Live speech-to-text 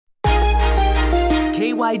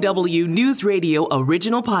KYW News Radio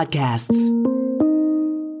original podcasts.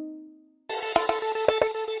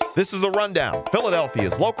 This is The Rundown,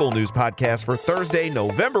 Philadelphia's local news podcast for Thursday,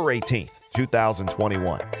 November 18th,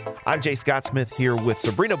 2021. I'm Jay Scott Smith here with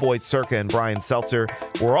Sabrina Boyd-Circa and Brian Seltzer.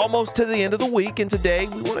 We're almost to the end of the week, and today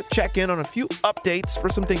we want to check in on a few updates for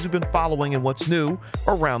some things we've been following and what's new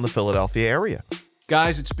around the Philadelphia area.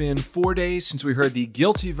 Guys, it's been 4 days since we heard the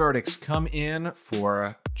guilty verdicts come in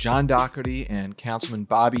for John Doherty and Councilman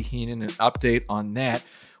Bobby Heenan. An update on that.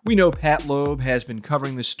 We know Pat Loeb has been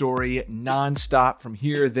covering the story nonstop from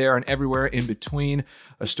here, there, and everywhere in between.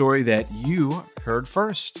 A story that you heard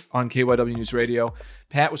first on KYW News Radio.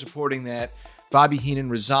 Pat was reporting that Bobby Heenan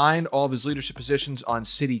resigned all of his leadership positions on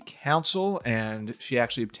city council, and she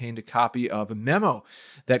actually obtained a copy of a memo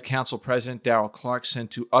that Council President Darrell Clark sent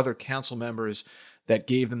to other council members that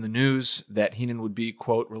gave them the news that Heenan would be,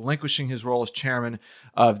 quote, relinquishing his role as chairman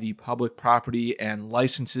of the Public Property and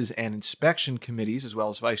Licenses and Inspection Committees, as well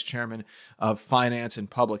as vice chairman of Finance and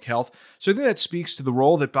Public Health. So I think that speaks to the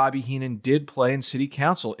role that Bobby Heenan did play in city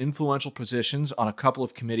council, influential positions on a couple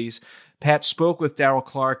of committees. Pat spoke with Darrell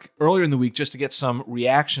Clark earlier in the week just to get some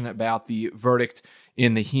reaction about the verdict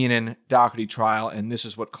in the Heenan-Doherty trial, and this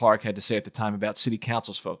is what Clark had to say at the time about city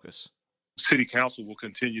council's focus. City Council will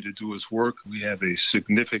continue to do its work. We have a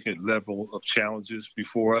significant level of challenges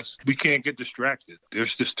before us. We can't get distracted.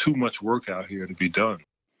 There's just too much work out here to be done.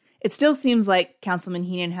 It still seems like Councilman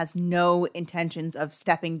Heenan has no intentions of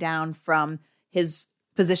stepping down from his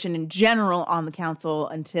position in general on the council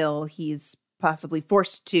until he's possibly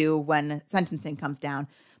forced to when sentencing comes down.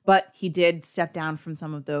 But he did step down from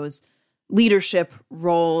some of those leadership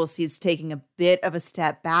roles. He's taking a bit of a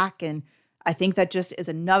step back, and I think that just is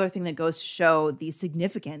another thing that goes to show the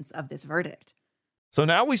significance of this verdict. So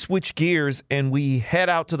now we switch gears and we head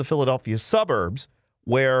out to the Philadelphia suburbs,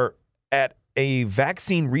 where at a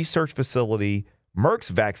vaccine research facility, Merck's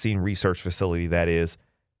vaccine research facility, that is,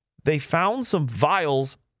 they found some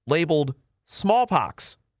vials labeled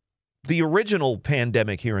smallpox. The original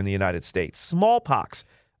pandemic here in the United States, smallpox,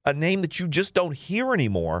 a name that you just don't hear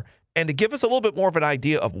anymore. And to give us a little bit more of an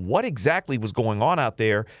idea of what exactly was going on out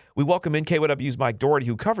there, we welcome in KYW's Mike Doherty,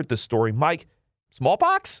 who covered this story. Mike,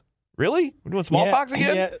 smallpox? Really? We're doing smallpox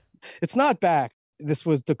again? Yeah, it's not back. This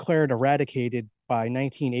was declared eradicated by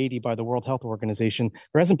 1980 by the World Health Organization.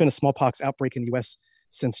 There hasn't been a smallpox outbreak in the U.S.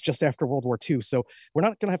 since just after World War II. So we're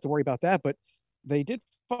not going to have to worry about that. But they did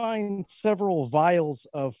find several vials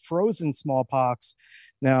of frozen smallpox.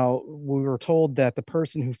 Now, we were told that the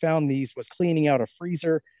person who found these was cleaning out a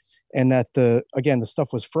freezer and that the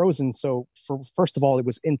stuff was frozen. So first of all, it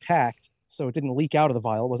was intact. So it didn't leak out of the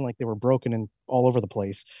vial. It wasn't like they were broken and all over the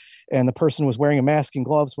place. And the person was wearing a mask and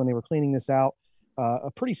gloves when they were cleaning this out.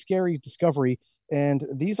 A pretty scary discovery. And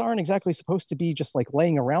these aren't exactly supposed to be just like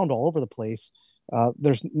laying around all over the place.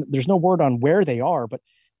 There's no word on where they are, but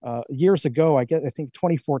years ago, I think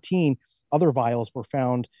 2014, other vials were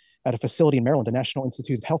found at a facility in Maryland, the National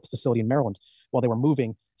Institute of Health facility in Maryland, while they were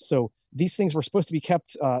moving. So these things were supposed to be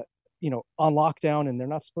kept, on lockdown, and they're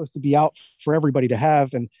not supposed to be out for everybody to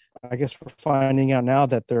have. And I guess we're finding out now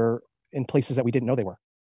that they're in places that we didn't know they were.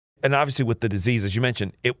 And obviously with the disease, as you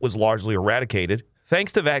mentioned, it was largely eradicated.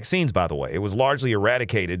 Thanks to vaccines, by the way. It was largely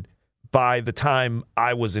eradicated by the time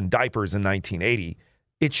I was in diapers in 1980.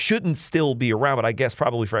 It shouldn't still be around, but I guess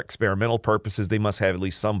probably for experimental purposes, they must have at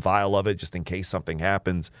least some vial of it just in case something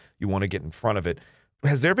happens. You want to get in front of it.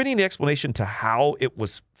 Has there been any explanation to how it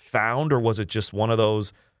was found, or was it just one of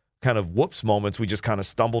those kind of whoops moments we just kind of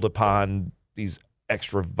stumbled upon these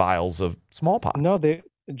extra vials of smallpox? No, the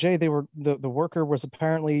worker was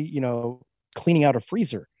apparently, cleaning out a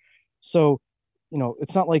freezer. So,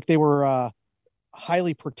 it's not like they were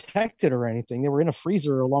highly protected or anything. They were in a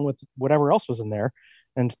freezer along with whatever else was in there.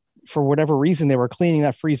 And for whatever reason, they were cleaning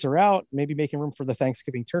that freezer out, maybe making room for the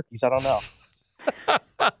Thanksgiving turkeys. I don't know.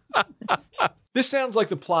 This sounds like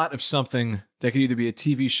the plot of something that could either be a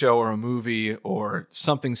TV show or a movie or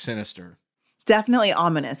something sinister. Definitely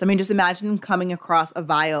ominous. I mean, just imagine coming across a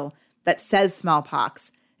vial that says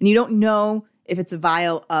smallpox, and you don't know if it's a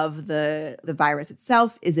vial of the virus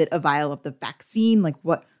itself. Is it a vial of the vaccine? Like,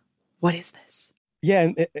 what is this? Yeah,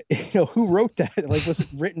 and who wrote that? Like, was it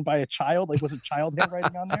written by a child? Like, was it child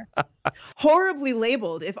handwriting on there? Horribly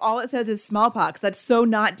labeled. If all it says is smallpox, that's so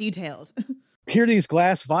not detailed. Here are these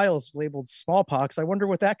glass vials labeled smallpox. I wonder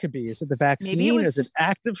what that could be. Is it the vaccine? Maybe it was Is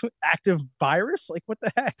it active virus? Like, what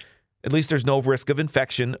the heck? At least there's no risk of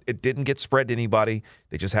infection. It didn't get spread to anybody.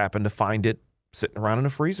 They just happened to find it sitting around in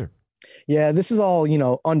a freezer. Yeah, this is all,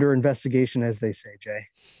 under investigation, as they say, Jay.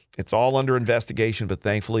 It's all under investigation, but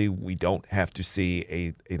thankfully we don't have to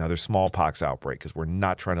see another smallpox outbreak because we're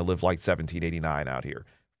not trying to live like 1789 out here.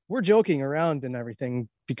 We're joking around and everything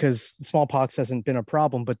because smallpox hasn't been a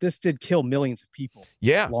problem, but this did kill millions of people.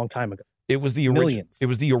 Yeah, a long time ago. It was the millions. It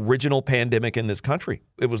was the original pandemic in this country.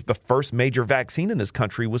 It was the first major vaccine in this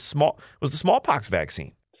country was the smallpox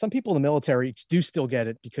vaccine. Some people in the military do still get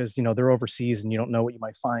it because, they're overseas and you don't know what you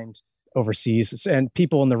might find overseas, and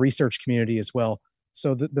people in the research community as well.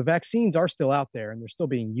 So the vaccines are still out there and they're still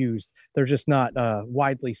being used. They're just not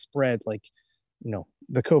widely spread like,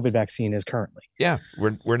 the COVID vaccine is currently. Yeah,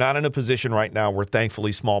 we're not in a position right now where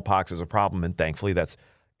thankfully smallpox is a problem, and thankfully that's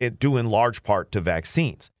it due in large part to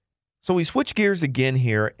vaccines. So we switch gears again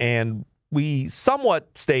here, and we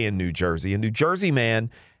somewhat stay in New Jersey. A New Jersey man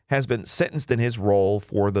has been sentenced in his role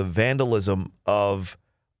for the vandalism of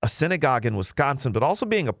a synagogue in Wisconsin, but also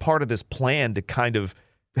being a part of this plan to kind of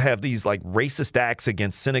have these like racist acts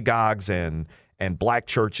against synagogues and black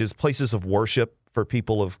churches, places of worship for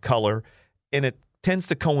people of color. And it tends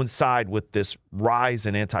to coincide with this rise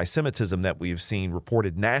in anti-Semitism that we've seen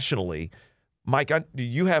reported nationally. Mike, do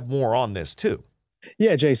you have more on this too?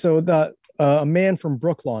 Yeah, Jay. So a man from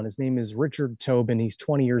Brooklawn, his name is Richard Tobin. He's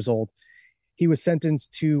 20 years old. He was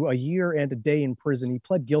sentenced to a year and a day in prison. He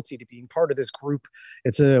pled guilty to being part of this group.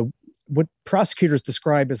 It's what prosecutors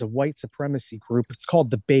describe as a white supremacy group. It's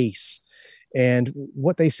called the Base. And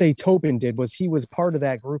what they say Tobin did was he was part of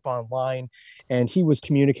that group online, and he was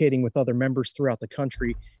communicating with other members throughout the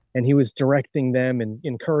country, and he was directing them and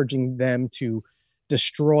encouraging them to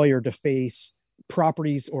destroy or deface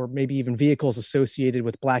properties or maybe even vehicles associated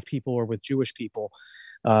with Black people or with Jewish people.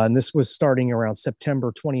 And this was starting around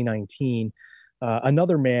September 2019.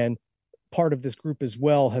 Another man, part of this group as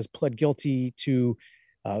well, has pled guilty to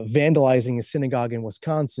vandalizing a synagogue in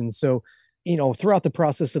Wisconsin. So, throughout the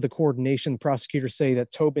process of the coordination, prosecutors say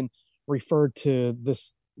that Tobin referred to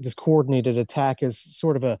this coordinated attack as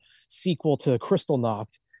sort of a sequel to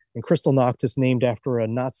Kristallnacht. And Kristallnacht is named after a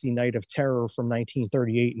Nazi night of terror from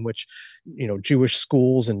 1938 in which, Jewish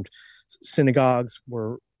schools and synagogues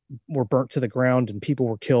were burnt to the ground and people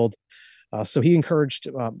were killed. So he encouraged,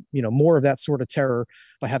 more of that sort of terror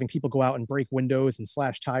by having people go out and break windows and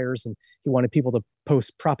slash tires. And he wanted people to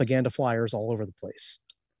post propaganda flyers all over the place.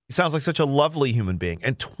 He sounds like such a lovely human being,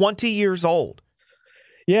 and 20 years old.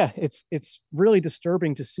 Yeah, it's really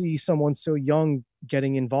disturbing to see someone so young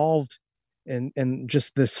getting involved in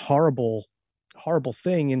just this horrible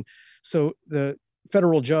thing. And so the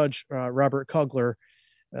federal judge, Robert Kugler,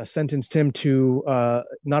 sentenced him to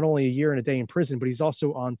not only a year and a day in prison, but he's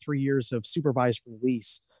also on 3 years of supervised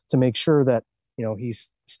release to make sure that,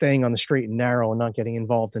 he's staying on the straight and narrow and not getting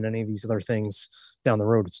involved in any of these other things down the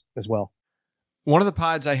road as well. One of the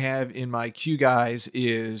pods I have in my queue, guys,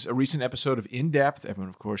 is a recent episode of In Depth. Everyone,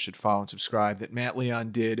 of course, should follow and subscribe, that Matt Leon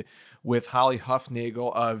did with Holly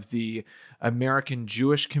Huffnagel of the American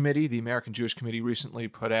Jewish Committee. The American Jewish Committee recently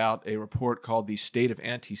put out a report called The State of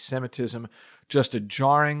Anti-Semitism. Just a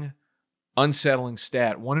jarring, unsettling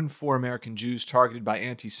stat. 1 in 4 American Jews targeted by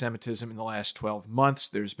anti-Semitism in the last 12 months.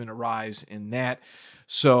 There's been a rise in that.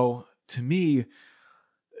 So, to me,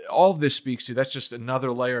 all of this speaks to, that's just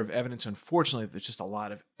another layer of evidence. Unfortunately, there's just a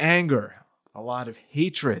lot of anger, a lot of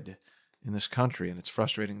hatred in this country, and it's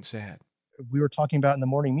frustrating and sad. We were talking about in the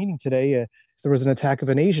morning meeting today, there was an attack of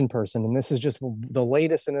an Asian person, and this is just the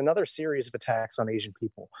latest in another series of attacks on Asian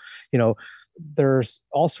people. There's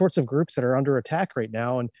all sorts of groups that are under attack right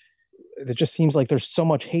now, and it just seems like there's so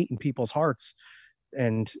much hate in people's hearts,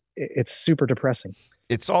 and it's super depressing.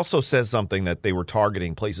 It also says something that they were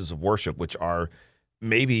targeting places of worship, which are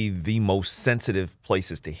maybe the most sensitive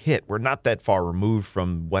places to hit. We're not that far removed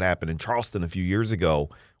from what happened in Charleston a few years ago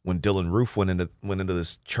when Dylan Roof went into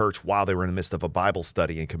this church while they were in the midst of a Bible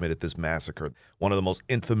study and committed this massacre. One of the most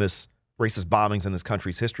infamous racist bombings in this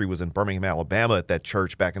country's history was in Birmingham, Alabama, at that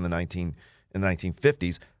church back in the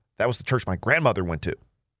 1950s. That was the church my grandmother went to.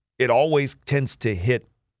 It always tends to hit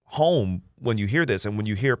home when you hear this, and when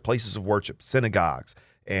you hear places of worship, synagogues,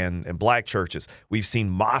 and black churches. We've seen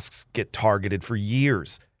mosques get targeted for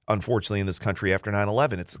years, unfortunately, in this country after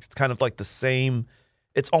 9/11. It's kind of like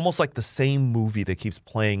it's almost like the same movie that keeps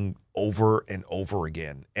playing over and over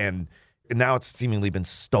again. And now it's seemingly been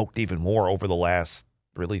stoked even more over the last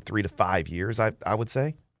really 3 to 5 years, I would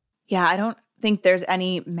say. Yeah, I don't think there's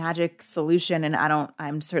any magic solution, and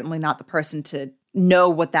I'm certainly not the person to know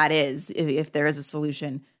what that is, if there is a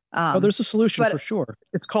solution. There's a solution for sure.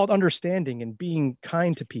 It's called understanding and being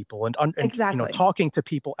kind to people and exactly. Talking to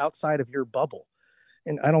people outside of your bubble.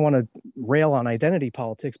 And I don't want to rail on identity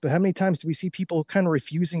politics, but how many times do we see people kind of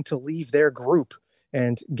refusing to leave their group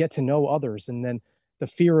and get to know others? And then, the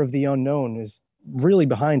fear of the unknown is really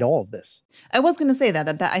behind all of this. I was going to say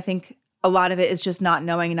that I think a lot of it is just not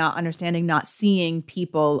knowing, not understanding, not seeing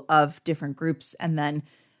people of different groups. And then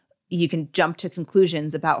you can jump to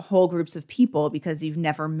conclusions about whole groups of people because you've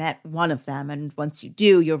never met one of them. And once you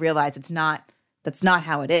do, you'll realize that's not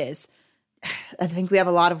how it is. I think we have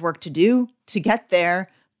a lot of work to do to get there,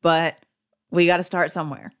 but we got to start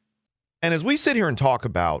somewhere. And as we sit here and talk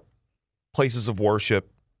about places of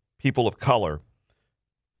worship, people of color,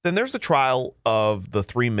 then there's the trial of the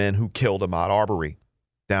 3 men who killed Ahmaud Arbery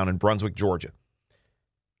down in Brunswick, Georgia.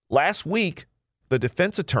 Last week, the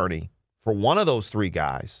defense attorney for one of those 3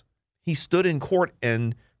 guys, he stood in court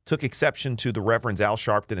and took exception to the Reverends Al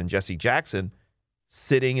Sharpton and Jesse Jackson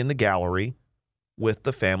sitting in the gallery with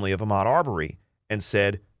the family of Ahmaud Arbery and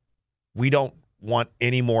said, we don't want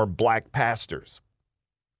any more black pastors,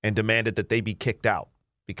 and demanded that they be kicked out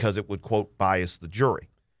because it would, quote, bias the jury.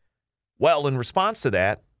 Well, in response to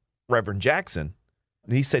that, Reverend Jackson,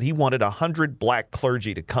 he said he wanted 100 black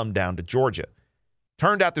clergy to come down to Georgia.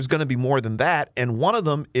 Turned out there's going to be more than that, and one of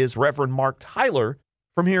them is Reverend Mark Tyler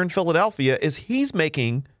from here in Philadelphia, as he's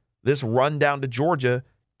making this run down to Georgia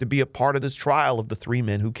to be a part of this trial of the 3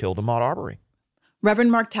 men who killed Ahmaud Arbery.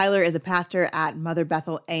 Reverend Mark Tyler is a pastor at Mother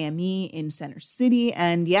Bethel AME in Center City.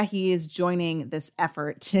 And yeah, he is joining this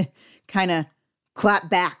effort to kind of clap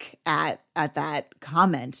back at that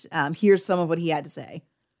comment. Here's some of what he had to say.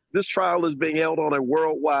 This trial is being held on a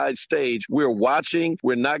worldwide stage. We're watching.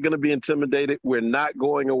 We're not going to be intimidated. We're not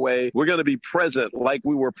going away. We're going to be present like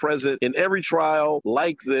we were present in every trial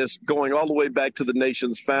like this, going all the way back to the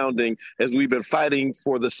nation's founding as we've been fighting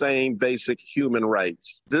for the same basic human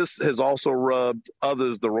rights. This has also rubbed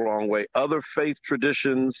others the wrong way, other faith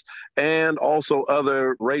traditions, and also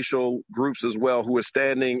other racial groups as well who are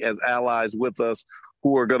standing as allies with us,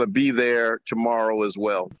 who are going to be there tomorrow as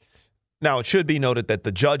well. Now, it should be noted that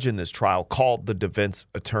the judge in this trial called the defense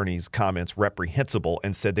attorney's comments reprehensible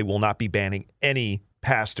and said they will not be banning any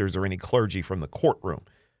pastors or any clergy from the courtroom.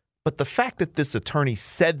 But the fact that this attorney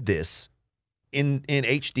said this in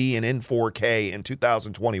HD and in 4K in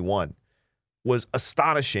 2021 was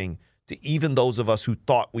astonishing to even those of us who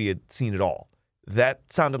thought we had seen it all.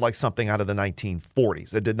 That sounded like something out of the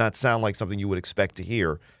 1940s. It did not sound like something you would expect to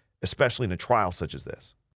hear, especially in a trial such as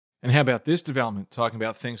this. And how about this development, talking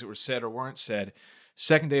about things that were said or weren't said?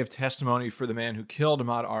 Second day of testimony for the man who killed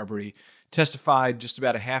Ahmaud Arbery. Testified just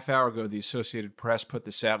about a half hour ago, the Associated Press put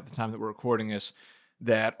this out at the time that we're recording this,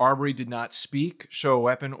 that Arbery did not speak, show a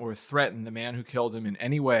weapon, or threaten the man who killed him in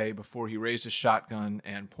any way before he raised his shotgun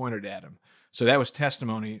and pointed at him. So that was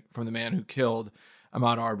testimony from the man who killed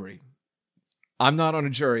Ahmaud Arbery. I'm not on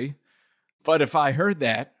a jury, but if I heard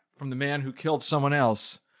that from the man who killed someone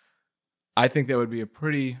else, I think that would be a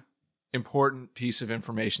pretty important piece of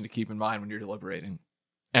information to keep in mind when you're deliberating.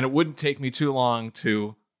 And it wouldn't take me too long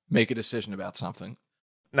to make a decision about something.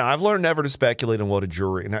 Now, I've learned never to speculate on what a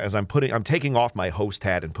jury, and as I'm taking off my host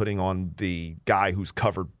hat and putting on the guy who's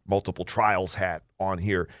covered multiple trials hat on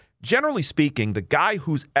here. Generally speaking, the guy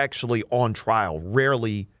who's actually on trial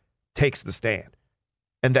rarely takes the stand,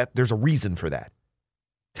 and that there's a reason for that.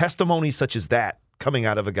 Testimony such as that coming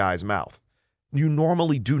out of a guy's mouth, you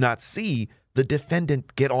normally do not see the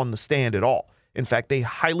defendant get on the stand at all. In fact, they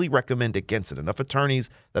highly recommend against it. Enough attorneys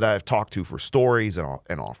that I have talked to for stories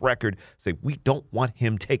and off record say we don't want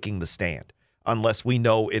him taking the stand unless we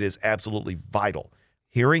know it is absolutely vital.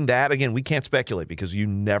 Hearing that, again, we can't speculate because you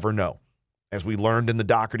never know. As we learned in the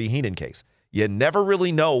Doherty-Heenan case, you never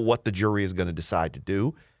really know what the jury is going to decide to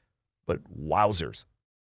do. But wowzers.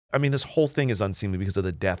 I mean, this whole thing is unseemly because of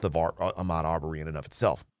the death of Ahmaud Arbery in and of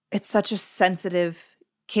itself. It's such a sensitive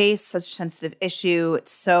case, such a sensitive issue.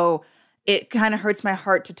 It kind of hurts my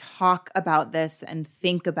heart to talk about this and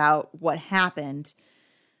think about what happened.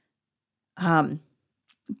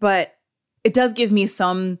 But it does give me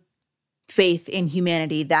some faith in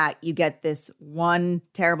humanity that you get this one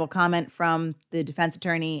terrible comment from the defense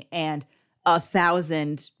attorney and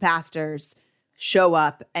 1,000 pastors show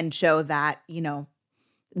up and show that,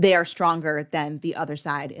 they are stronger than the other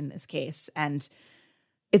side in this case. And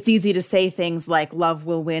it's easy to say things like love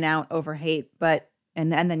will win out over hate, but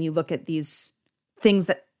and then you look at these things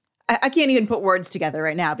that I can't even put words together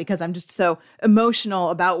right now because I'm just so emotional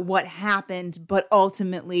about what happened. But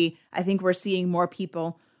ultimately, I think we're seeing more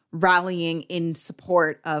people rallying in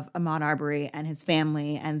support of Ahmaud Arbery and his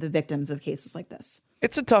family and the victims of cases like this.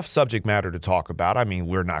 It's a tough subject matter to talk about. I mean,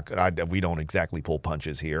 we don't exactly pull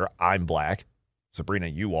punches here. I'm black. Sabrina,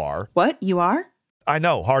 you are. What? You are? I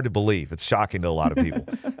know. Hard to believe. It's shocking to a lot of people.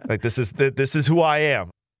 Like this is who I am.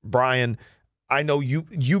 Brian, I know you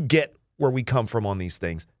get where we come from on these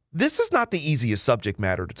things. this is not the easiest subject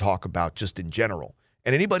matter to talk about just in general.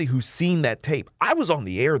 And anybody who's seen that tape, I was on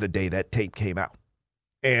the air the day that tape came out.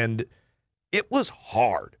 And it was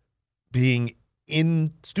hard being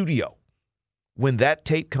in studio when that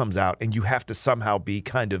tape comes out and you have to somehow be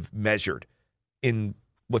kind of measured in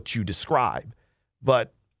what you describe.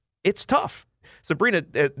 But it's tough. Sabrina,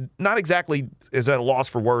 not exactly is at a loss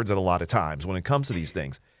for words at a lot of times when it comes to these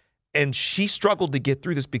things. And she struggled to get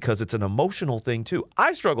through this because it's an emotional thing too.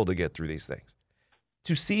 I struggle to get through these things.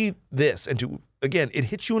 To see this and to, again, it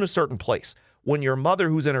hits you in a certain place. When your mother,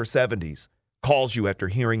 who's in her 70s, calls you after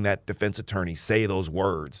hearing that defense attorney say those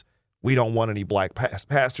words, "We don't want any black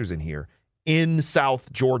pastors in here," in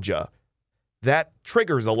South Georgia, that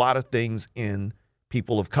triggers a lot of things in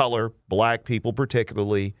people of color, black people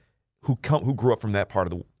particularly, who grew up from that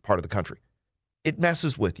part of the country. It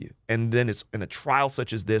messes with you. And then it's in a trial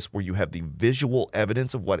such as this where you have the visual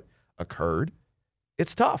evidence of what occurred.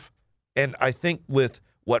 It's tough. And I think with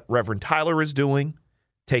what Reverend Tyler is doing,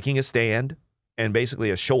 taking a stand and basically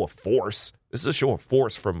a show of force, this is a show of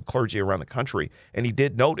force from clergy around the country. And he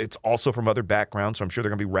did note it's also from other backgrounds. So I'm sure there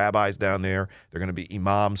are going to be rabbis down there. There are going to be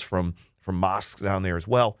imams from mosques down there as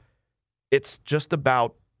well. It's just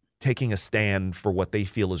about taking a stand for what they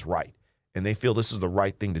feel is right. And they feel this is the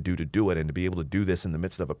right thing to do it, and to be able to do this in the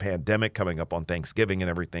midst of a pandemic coming up on Thanksgiving and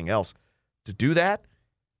everything else. To do that,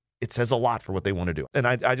 it says a lot for what they want to do. And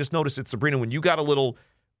I just noticed it, Sabrina, when you kind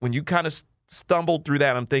of stumbled through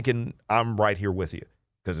that, I'm thinking I'm right here with you,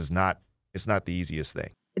 because it's not the easiest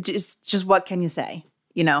thing. Just what can you say?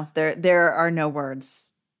 You know, there are no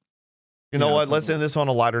words. You know what? Let's end this on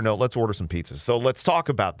a lighter note. Let's order some pizzas. So let's talk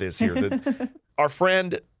about this here. Our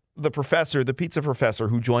friend, the pizza professor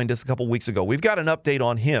who joined us a couple weeks ago, we've got an update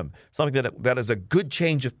on him, something that is a good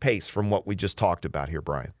change of pace from what we just talked about here,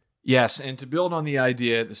 Brian. Yes, and to build on the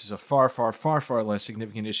idea, this is a far, far, far, far less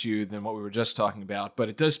significant issue than what we were just talking about, but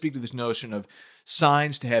it does speak to this notion of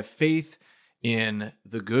signs to have faith in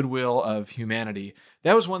the goodwill of humanity.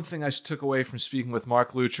 That was one thing I took away from speaking with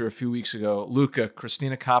Mark Lucher a few weeks ago. Luca,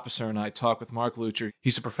 Christina Kopasser, and I talked with Mark Lucher.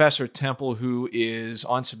 He's a professor at Temple who is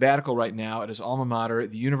on sabbatical right now at his alma mater,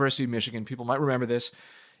 the University of Michigan. People might remember this.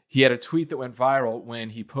 He had a tweet that went viral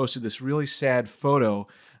when he posted this really sad photo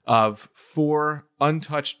of 4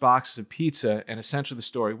 untouched boxes of pizza, and essentially the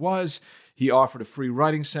story was he offered a free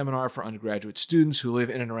writing seminar for undergraduate students who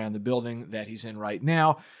live in and around the building that he's in right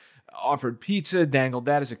now. Offered pizza, dangled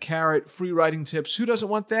that as a carrot, free writing tips. Who doesn't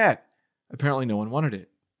want that? Apparently no one wanted it.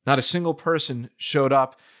 Not a single person showed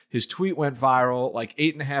up. His tweet went viral, like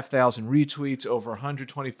 8,500 retweets, over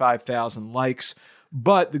 125,000 likes.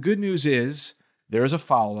 But the good news is there is a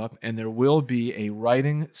follow-up, and there will be a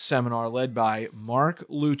writing seminar led by Mark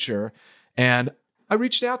Lucher. And I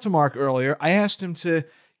reached out to Mark earlier. I asked him to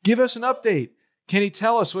give us an update. Can he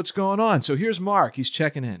tell us what's going on? So here's Mark. He's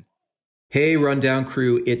checking in. Hey, Rundown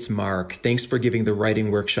crew, it's Mark. Thanks for giving the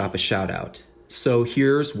writing workshop a shout out. So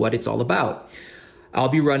here's what it's all about. I'll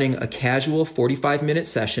be running a casual 45-minute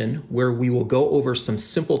session where we will go over some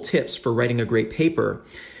simple tips for writing a great paper.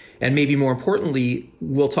 And maybe more importantly,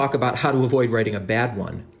 we'll talk about how to avoid writing a bad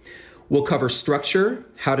one. We'll cover structure,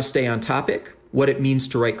 how to stay on topic, what it means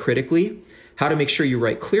to write critically, how to make sure you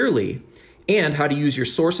write clearly, and how to use your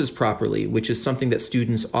sources properly, which is something that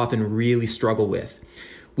students often really struggle with.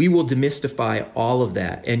 We will demystify all of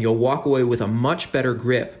that, and you'll walk away with a much better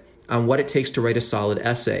grip on what it takes to write a solid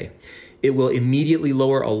essay. It will immediately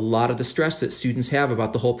lower a lot of the stress that students have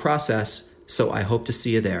about the whole process, so I hope to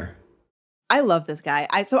see you there. I love this guy.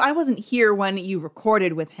 So I wasn't here when you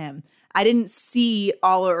recorded with him. I didn't see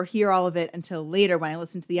all or hear all of it until later when I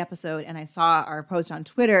listened to the episode and I saw our post on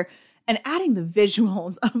Twitter. And adding the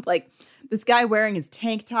visuals of like this guy wearing his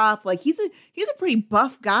tank top, like he's a pretty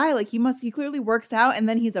buff guy. Like he clearly works out, and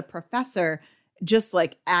then he's a professor. Just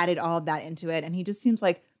like added all of that into it, and he just seems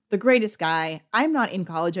like the greatest guy. I'm not in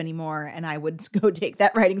college anymore, and I would go take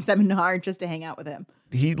that writing seminar just to hang out with him.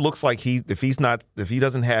 He looks like if he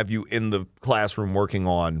doesn't have you in the classroom working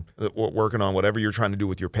on whatever you're trying to do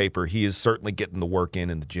with your paper, he is certainly getting the work in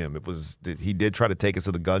the gym. He did try to take us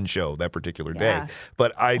to the gun show that particular day,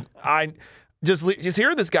 but I just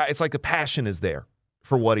hearing this guy, it's like the passion is there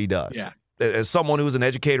for what he does. Yeah. As someone who is an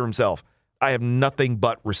educator himself, I have nothing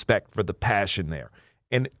but respect for the passion there,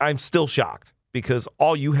 and I'm still shocked. Because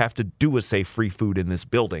all you have to do is say free food in this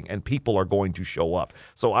building, and people are going to show up.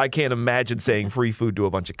 So I can't imagine saying free food to a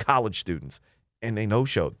bunch of college students, and they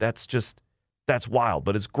no-showed. That's wild.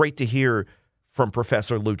 But it's great to hear from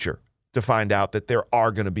Professor Lucher to find out that there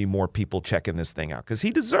are going to be more people checking this thing out, because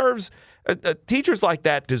he deserves teachers like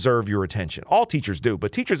that deserve your attention. All teachers do,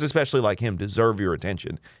 but teachers especially like him deserve your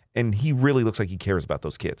attention. And he really looks like he cares about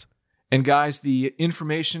those kids. And guys, the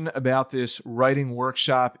information about this writing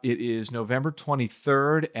workshop, it is November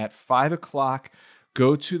 23rd at 5 o'clock.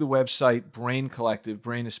 Go to the website Brain Collective.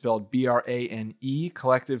 Brain is spelled B-R-A-N-E,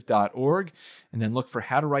 collective.org. And then look for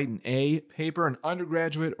How to Write an A paper, an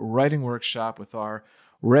undergraduate writing workshop with our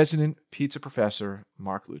resident pizza professor,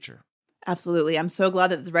 Mark Lucher. Absolutely. I'm so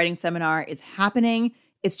glad that the writing seminar is happening.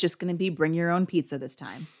 It's just going to be bring your own pizza this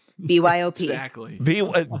time. BYOP. Exactly.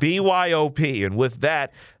 BYOP. And with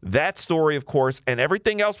that story, of course, and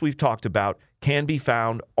everything else we've talked about can be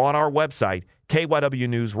found on our website,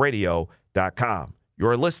 kywnewsradio.com.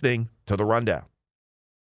 You're listening to The Rundown.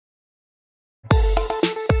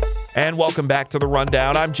 And welcome back to The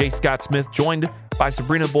Rundown. I'm Jay Scott Smith, joined by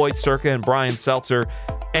Sabrina Boyd-Circa and Brian Seltzer.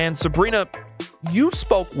 And Sabrina, you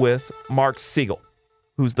spoke with Mark Siegel,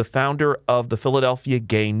 who's the founder of the Philadelphia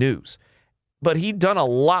Gay News. But he'd done a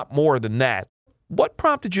lot more than that. What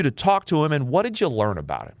prompted you to talk to him, and what did you learn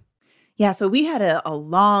about him? Yeah, so we had a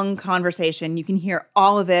long conversation. You can hear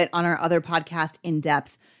all of it on our other podcast, In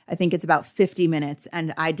Depth. I think it's about 50 minutes,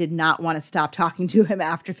 and I did not want to stop talking to him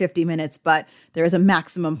after 50 minutes, but there is a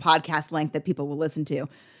maximum podcast length that people will listen to.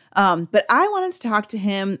 But I wanted to talk to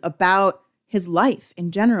him about his life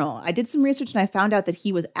in general. I did some research, and I found out that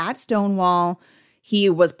he was at Stonewall. He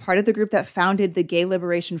was part of the group that founded the Gay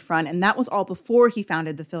Liberation Front, and that was all before he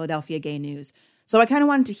founded the Philadelphia Gay News. So I kind of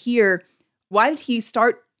wanted to hear, why did he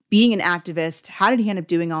start being an activist? How did he end up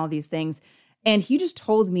doing all of these things? And he just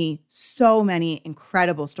told me so many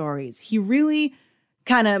incredible stories. He really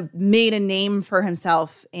kind of made a name for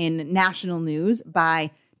himself in national news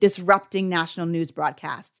by disrupting national news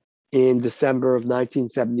broadcasts. In December of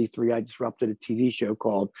 1973, I disrupted a TV show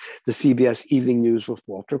called the CBS Evening News with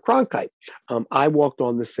Walter Cronkite. I walked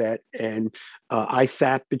on the set, and I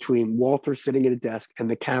sat between Walter sitting at a desk and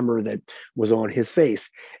the camera that was on his face,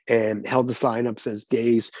 and held the sign up says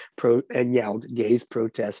and yelled, "Gays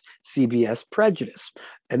protest CBS prejudice."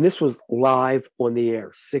 And this was live on the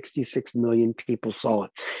air. 66 million people saw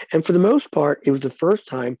it. And for the most part, it was the first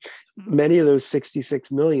time many of those 66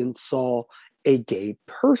 million saw a gay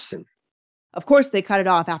person. Of course, they cut it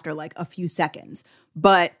off after like a few seconds,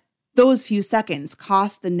 but those few seconds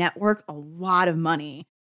cost the network a lot of money.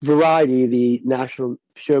 Variety, the national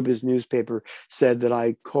showbiz newspaper, said that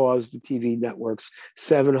I caused the TV networks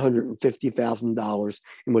 $750,000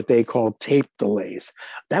 in what they call tape delays.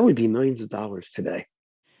 That would be millions of dollars today.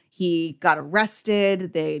 He got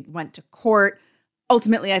arrested. They went to court.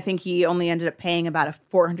 Ultimately, I think he only ended up paying about a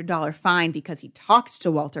 $400 fine because he talked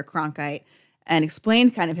to Walter Cronkite and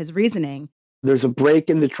explained kind of his reasoning. There's a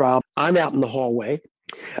break in the trial. I'm out in the hallway.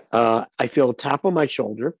 I feel a tap on my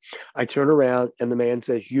shoulder. I turn around and the man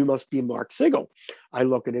says, "You must be Mark Siegel." I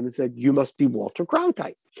look at him and said, "You must be Walter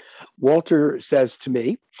Cronkite." Walter says to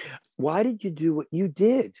me, "Why did you do what you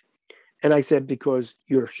did?" And I said, "Because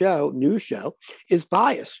your news show, is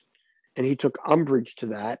biased." And he took umbrage to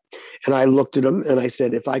that. And I looked at him and I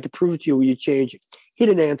said, "If I could prove it to you, will you change it?" He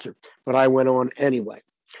didn't answer, but I went on anyway.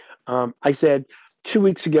 I said, 2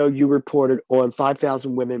 weeks ago, you reported on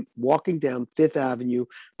 5,000 women walking down Fifth Avenue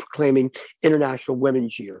proclaiming International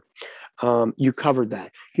Women's Year. You covered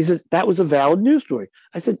that. He says, that was a valid news story.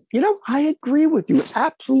 I said, I agree with you. It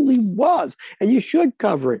absolutely was. And you should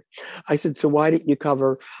cover it. I said, so why didn't you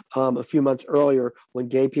cover a few months earlier when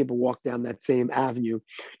gay people walked down that same avenue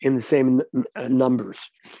in the same numbers?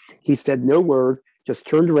 He said no word, just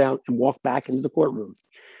turned around and walked back into the courtroom.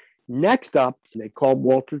 Next up, they called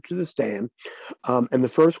Walter to the stand. And the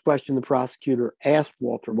first question the prosecutor asked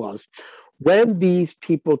Walter was, when these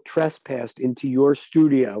people trespassed into your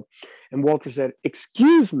studio, and Walter said,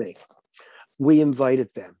 "Excuse me, we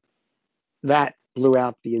invited them." That blew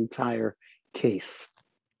out the entire case.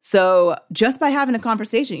 So just by having a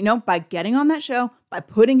conversation, by getting on that show, by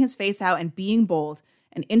putting his face out and being bold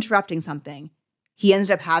and interrupting something, he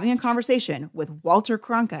ended up having a conversation with Walter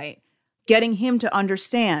Cronkite, getting him to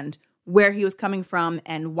understand where he was coming from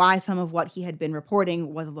and why some of what he had been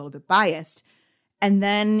reporting was a little bit biased. And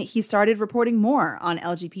then he started reporting more on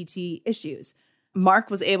LGBT issues.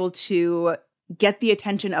 Mark was able to get the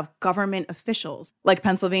attention of government officials like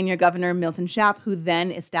Pennsylvania Governor Milton Schaap, who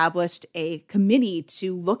then established a committee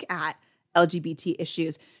to look at LGBT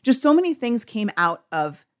issues. Just so many things came out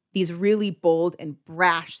of these really bold and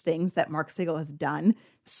brash things that Mark Siegel has done.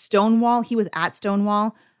 Stonewall, he was at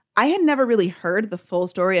Stonewall. I had never really heard the full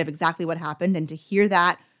story of exactly what happened, and to hear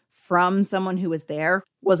that from someone who was there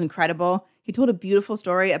was incredible. He told a beautiful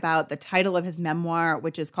story about the title of his memoir,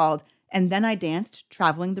 which is called And Then I Danced,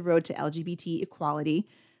 Traveling the Road to LGBT Equality.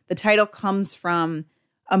 The title comes from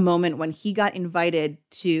a moment when he got invited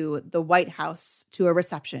to the White House to a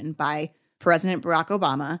reception by President Barack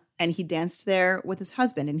Obama, and he danced there with his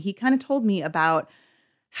husband. And he kind of told me about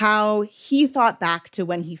how he thought back to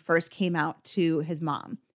when he first came out to his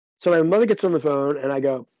mom. So my mother gets on the phone and I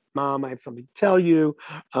go, Mom, I have something to tell you.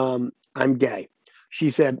 I'm gay. She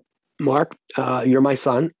said, Mark, you're my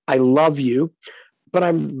son. I love you, but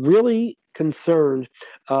I'm really concerned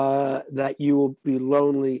that you will be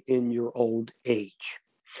lonely in your old age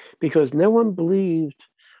because no one believed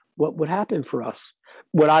what would happen for us.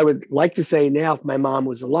 What I would like to say now, if my mom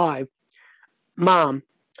was alive, Mom,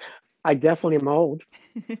 I definitely am old.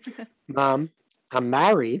 Mom, I'm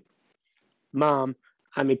married. Mom,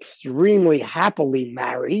 I'm extremely happily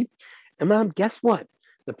married. And Mom, guess what?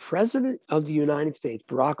 The President of the United States,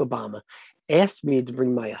 Barack Obama, asked me to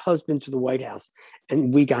bring my husband to the White House,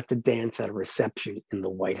 and we got to dance at a reception in the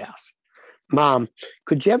White House. Mom,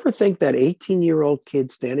 could you ever think that 18-year-old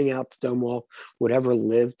kid standing out Stonewall would ever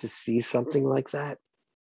live to see something like that?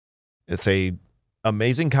 It's a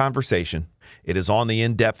amazing conversation. It is on the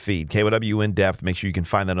In-Depth feed, KYW In-Depth. Make sure you can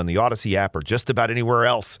find that on the Odyssey app or just about anywhere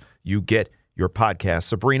else you get your podcast.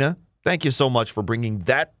 Sabrina, thank you so much for bringing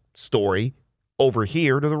that story over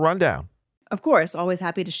here to the Rundown. Of course, always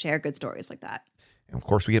happy to share good stories like that. And of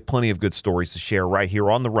course, we get plenty of good stories to share right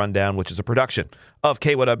here on The Rundown, which is a production of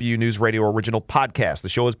KYW News Radio Original Podcast. The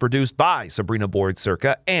show is produced by Sabrina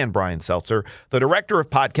Boyd-Circa and Brian Seltzer. The director of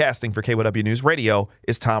podcasting for KYW News Radio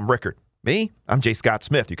is Tom Rickard. Me, I'm J. Scott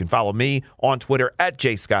Smith. You can follow me on Twitter at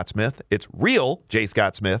J. Scott Smith. It's real J.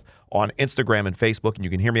 Scott Smith on Instagram and Facebook. And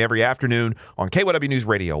you can hear me every afternoon on KYW News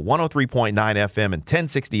Radio, 103.9 FM and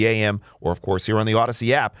 1060 AM, or of course here on the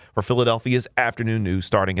Odyssey app for Philadelphia's afternoon news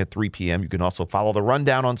starting at 3 p.m. You can also follow The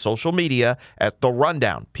Rundown on social media at The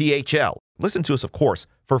Rundown, PHL. Listen to us, of course,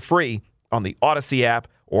 for free on the Odyssey app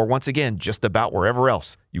or once again, just about wherever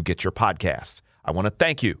else you get your podcasts. I want to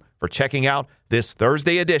thank you for checking out this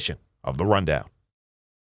Thursday edition of The Rundown.